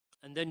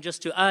And then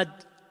just to add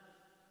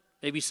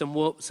maybe some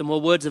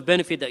more words of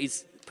benefit that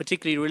is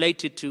particularly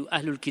related to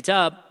Ahlul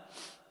Kitab,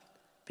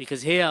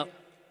 because here,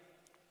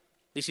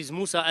 this is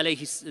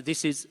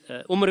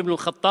Umar ibn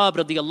al-Khattab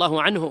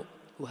radiyallahu anhu,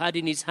 who had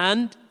in his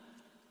hand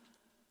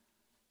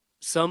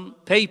some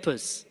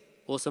papers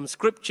or some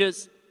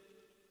scriptures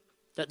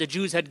that the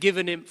Jews had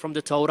given him from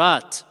the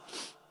Torah.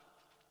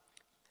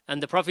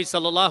 And the Prophet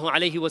sallallahu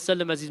alaihi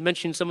wasallam, as is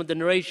mentioned in some of the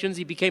narrations,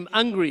 he became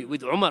angry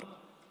with Umar.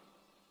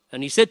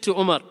 And he said to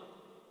Umar,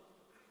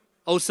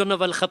 "O son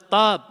of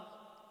Al-Khattab,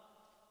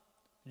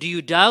 do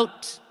you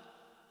doubt?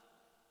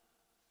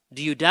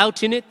 Do you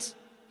doubt in it?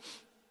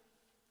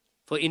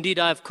 For indeed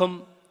I have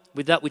come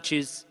with that which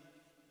is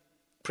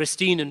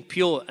pristine and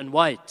pure and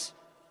white,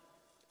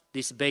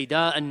 this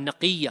bayda and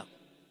naqiyya,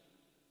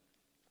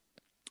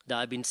 that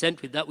I've been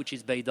sent with that which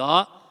is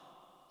bayda,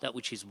 that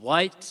which is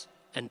white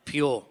and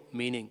pure,"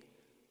 meaning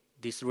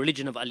this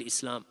religion of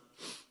Al-Islam.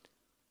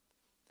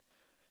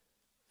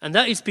 And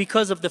that is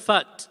because of the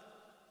fact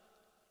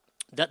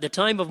that the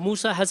time of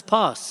Musa has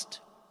passed,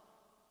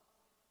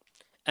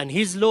 and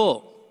his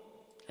law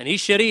and his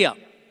sharia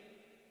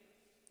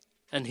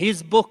and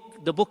his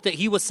book, the book that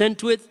he was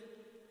sent with,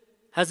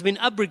 has been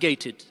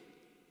abrogated.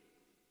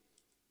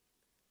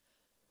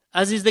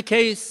 As is the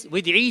case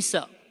with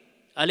Isa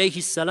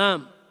alayhi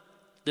salam,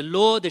 the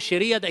law, the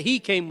sharia that he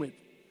came with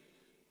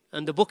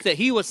and the book that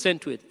he was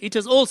sent with, it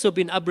has also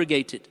been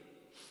abrogated.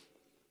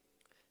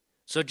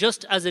 So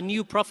just as a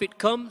new prophet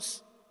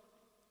comes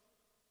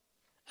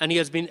and he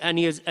is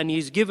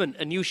given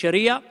a new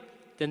sharia,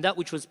 then that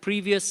which was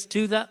previous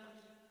to that,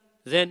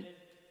 then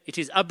it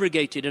is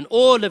abrogated, and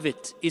all of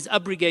it is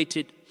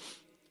abrogated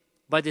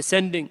by the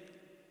sending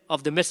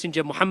of the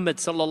Messenger Muhammad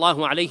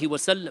sallallahu alaihi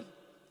wasallam.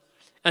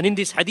 And in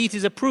this hadith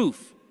is a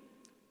proof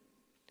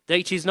that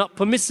it is not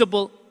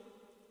permissible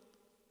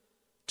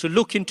to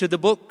look into the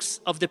books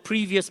of the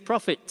previous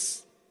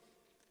prophets,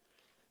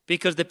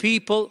 because the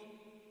people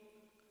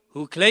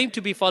who claim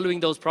to be following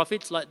those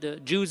prophets, like the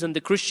Jews and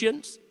the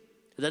Christians,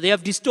 that they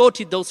have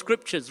distorted those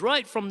scriptures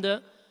right from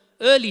the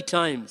early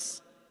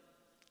times.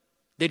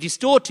 They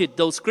distorted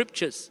those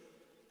scriptures.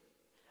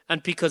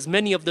 And because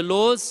many of the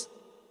laws,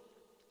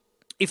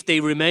 if they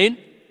remain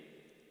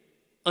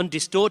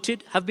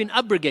undistorted, have been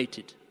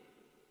abrogated.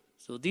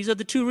 So these are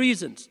the two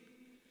reasons.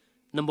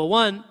 Number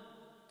one,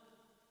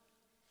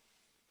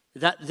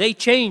 that they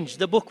changed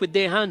the book with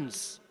their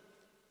hands,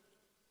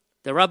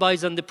 the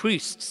rabbis and the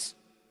priests.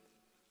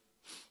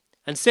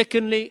 And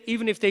secondly,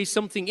 even if there is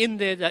something in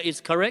there that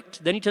is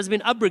correct, then it has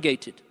been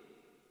abrogated.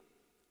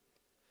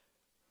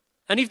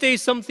 And if there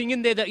is something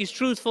in there that is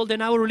truthful,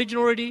 then our religion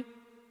already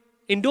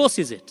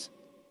endorses it.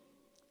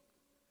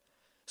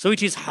 So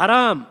it is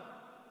haram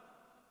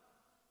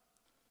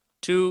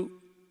to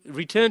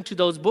return to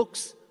those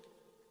books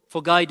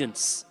for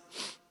guidance.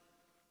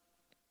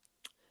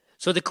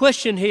 So the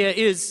question here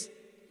is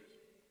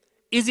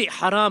it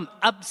haram?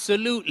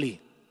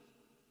 Absolutely.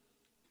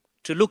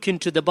 To look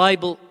into the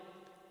Bible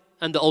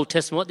and the Old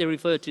Testament, what they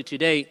refer to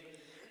today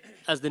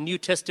as the New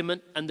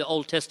Testament and the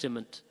Old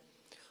Testament,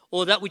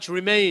 or that which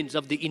remains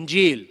of the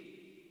Injil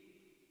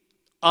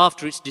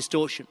after its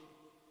distortion,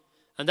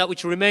 and that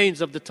which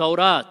remains of the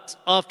Torah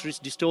after its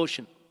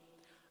distortion,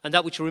 and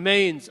that which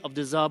remains of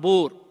the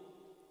Zabur,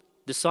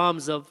 the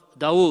Psalms of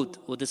Dawood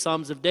or the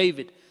Psalms of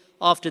David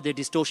after their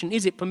distortion.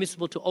 Is it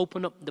permissible to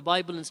open up the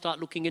Bible and start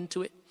looking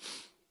into it?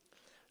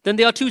 Then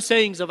there are two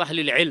sayings of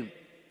Ahlul Ilm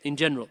in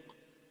general.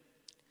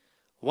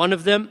 One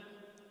of them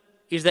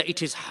is that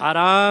it is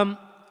haram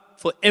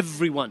for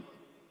everyone,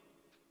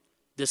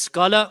 the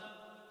scholar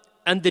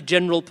and the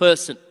general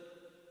person.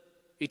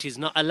 It is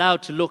not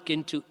allowed to look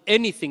into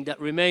anything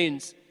that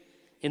remains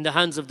in the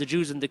hands of the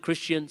Jews and the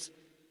Christians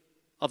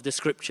of the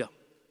scripture,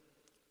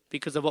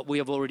 because of what we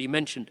have already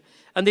mentioned.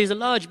 And there's a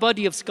large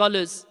body of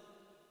scholars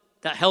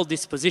that held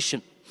this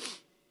position.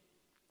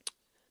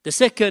 The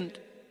second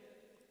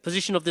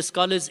position of the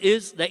scholars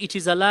is that it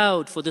is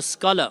allowed for the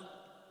scholar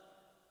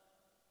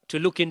to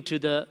look into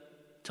the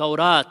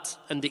Torah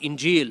and the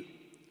Injil,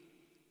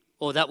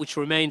 or that which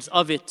remains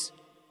of it,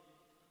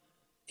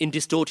 in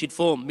distorted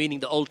form, meaning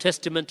the Old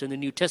Testament and the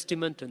New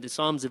Testament and the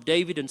Psalms of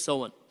David and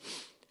so on.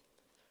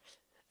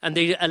 And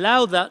they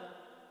allow that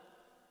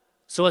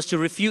so as to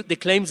refute the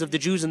claims of the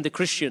Jews and the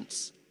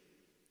Christians,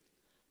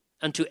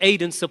 and to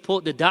aid and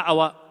support the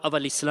da'wah of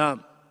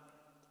Al-Islam.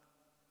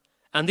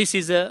 And this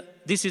is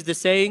the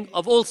saying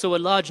of also a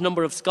large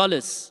number of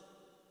scholars.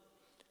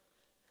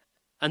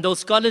 And those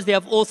scholars, they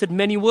have authored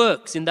many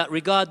works in that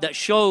regard that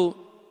show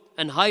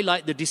and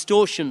highlight the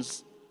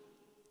distortions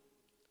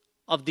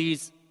of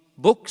these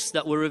books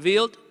that were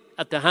revealed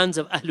at the hands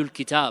of Ahlul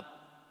Kitab,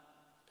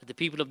 the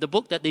people of the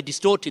book, that they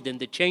distorted them,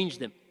 they changed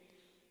them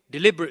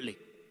deliberately.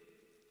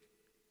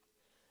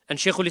 And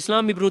Shaykh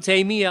al-Islam Ibn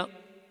Taymiyyah,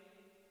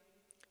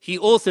 he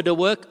authored a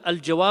work,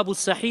 Al-Jawab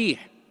al-Sahih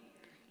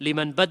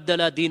liman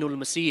baddala Deen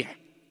al-Masih.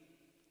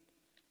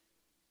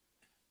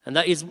 And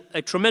that is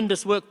a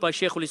tremendous work by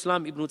Shaykh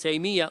al-Islam Ibn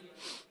Taymiyyah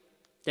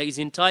that is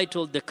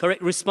entitled The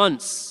Correct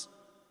Response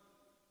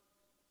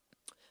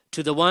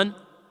to the one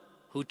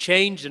who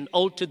changed and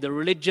altered the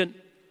religion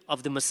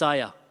of the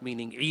Messiah,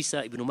 meaning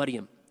Isa ibn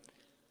Maryam,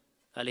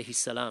 alayhi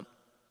salam.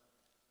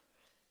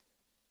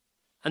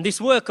 And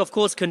this work, of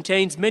course,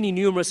 contains many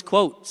numerous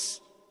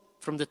quotes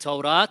from the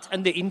Torah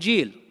and the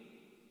Injil.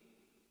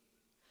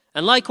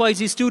 And likewise,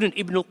 his student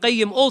Ibn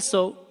al-Qayyim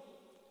also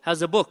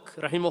has a book,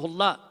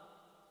 rahimahullah,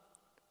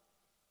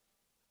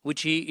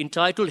 which he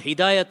entitled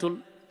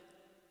Hidayatul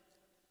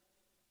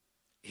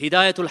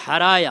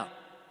Haraya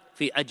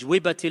fi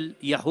Ajwibatil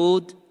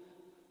Yahud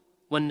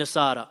wan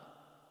Nasara.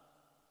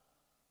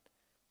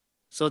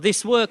 So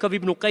this work of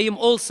Ibn al-Qayyim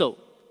also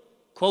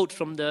quote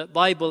from the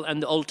Bible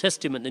and the Old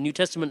Testament, the New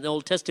Testament and the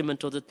Old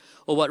Testament,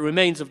 or what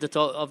remains of the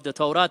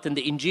Torah and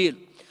the Injil.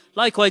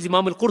 Likewise,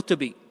 Imam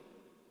al-Qurtubi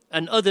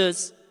and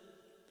others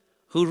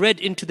who read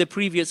into the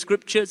previous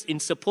scriptures in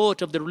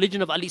support of the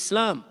religion of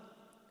Al-Islam.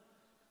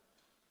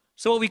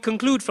 So what we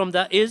conclude from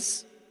that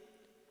is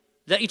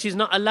that it is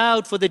not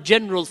allowed for the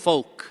general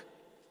folk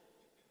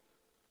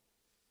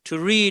to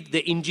read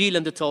the Injil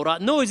and the Torah,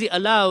 nor is it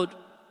allowed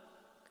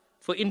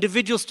for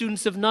individual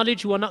students of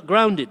knowledge who are not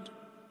grounded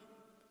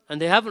and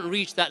they haven't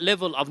reached that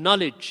level of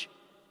knowledge.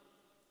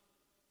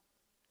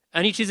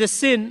 And it is a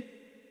sin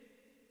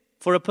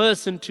for a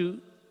person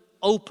to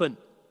open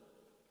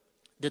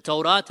the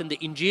Torah and the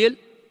Injil,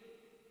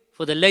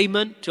 for the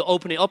layman to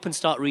open it up and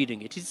start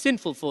reading. It is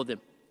sinful for them.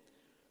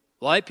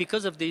 Why?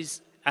 Because of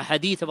these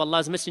ahadith of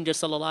Allah's Messenger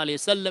sallallahu alayhi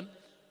wasallam,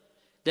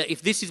 that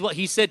if this is what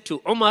he said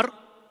to Umar,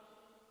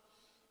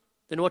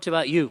 then what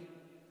about you?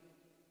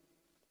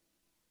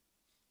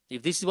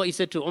 If this is what he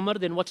said to Umar,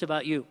 then what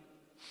about you?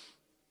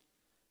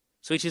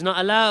 So it is not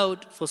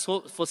allowed for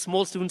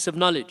small students of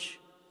knowledge,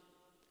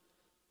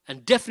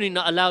 and definitely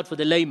not allowed for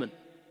the layman.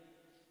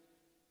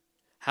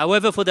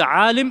 However, for the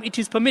alim, it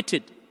is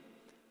permitted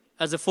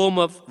as a form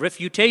of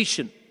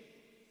refutation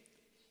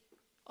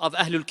of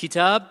Ahlul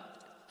Kitab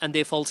and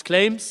their false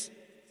claims,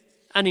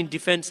 and in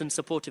defense and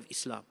support of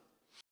Islam.